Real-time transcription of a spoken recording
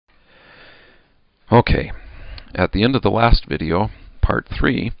Okay, at the end of the last video, part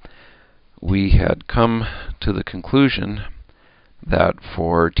 3, we had come to the conclusion that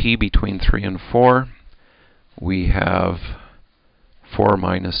for t between 3 and 4, we have 4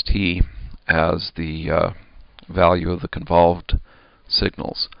 minus t as the value of the convolved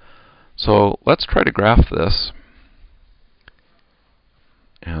signals. So let's try to graph this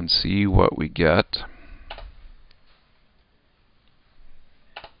and see what we get.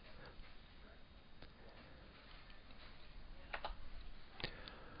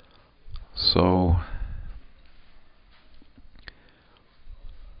 So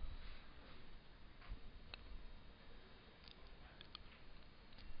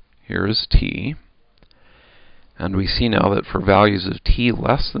here is t, and we see now that for values of t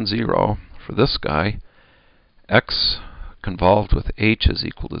less than 0, for this guy, x convolved with h is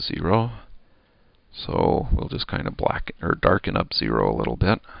equal to 0. So we'll just kind of darken up 0 a little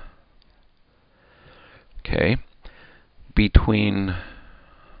bit. Okay, between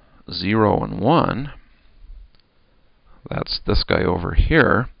 0 and 1, that's this guy over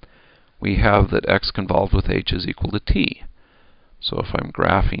here, we have that x convolved with h is equal to t. So if I'm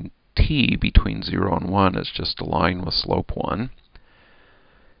graphing t between 0 and 1 as just a line with slope 1,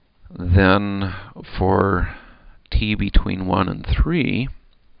 then for t between 1 and 3,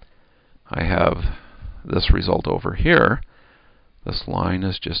 I have this result over here. This line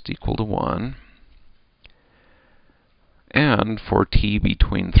is just equal to 1. And for t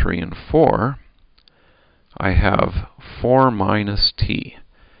between 3 and 4, I have 4 minus t.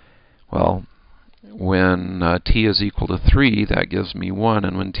 Well, when t is equal to 3, that gives me 1,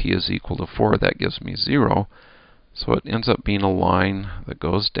 and when t is equal to 4, that gives me 0. So it ends up being a line that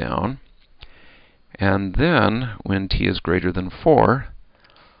goes down. And then, when t is greater than 4,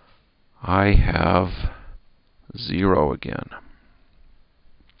 I have 0 again.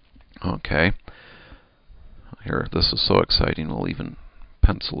 Okay. Here, this is so exciting, we'll even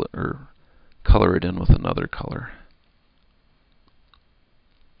pencil it or color it in with another color.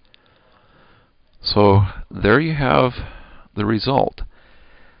 So there you have the result.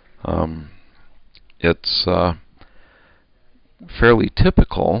 It's fairly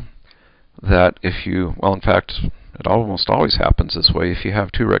typical that if you, well, in fact, it almost always happens this way. If you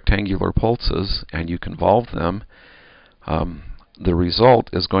have two rectangular pulses and you convolve them, the result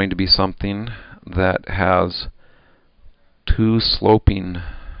is going to be something that has two sloping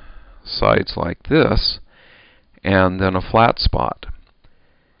sides like this and then a flat spot.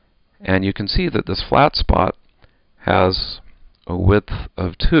 And you can see that this flat spot has a width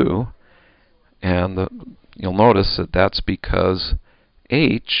of 2, and you'll notice that that's because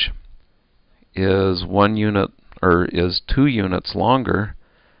h is 1 unit, or is 2 units longer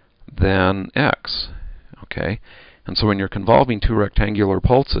than x. Okay, and so when you're convolving two rectangular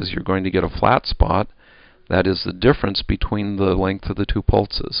pulses, you're going to get a flat spot that is the difference between the length of the two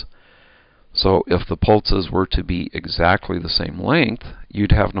pulses. So if the pulses were to be exactly the same length,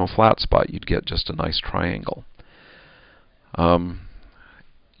 you'd have no flat spot. You'd get just a nice triangle.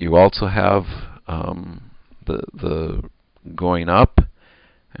 You also have the going up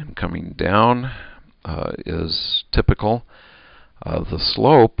and coming down is typical. The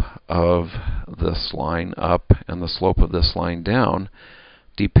slope of this line up and the slope of this line down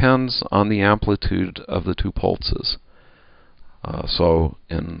depends on the amplitude of the two pulses. So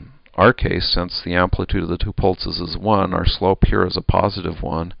in our case, since the amplitude of the two pulses is 1, our slope here is a positive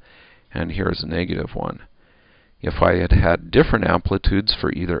 1, and here is a negative 1. If I had had different amplitudes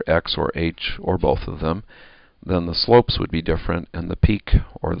for either x or h, or both of them, then the slopes would be different, and the peak,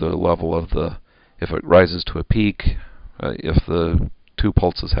 or the level of the, if it rises to a peak, if the two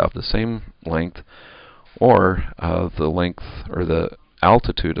pulses have the same length, or the length, or the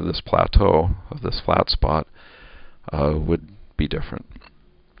altitude of this plateau, of this flat spot, would be different.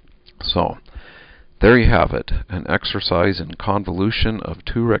 So, there you have it, an exercise in convolution of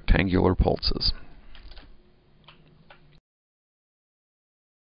two rectangular pulses.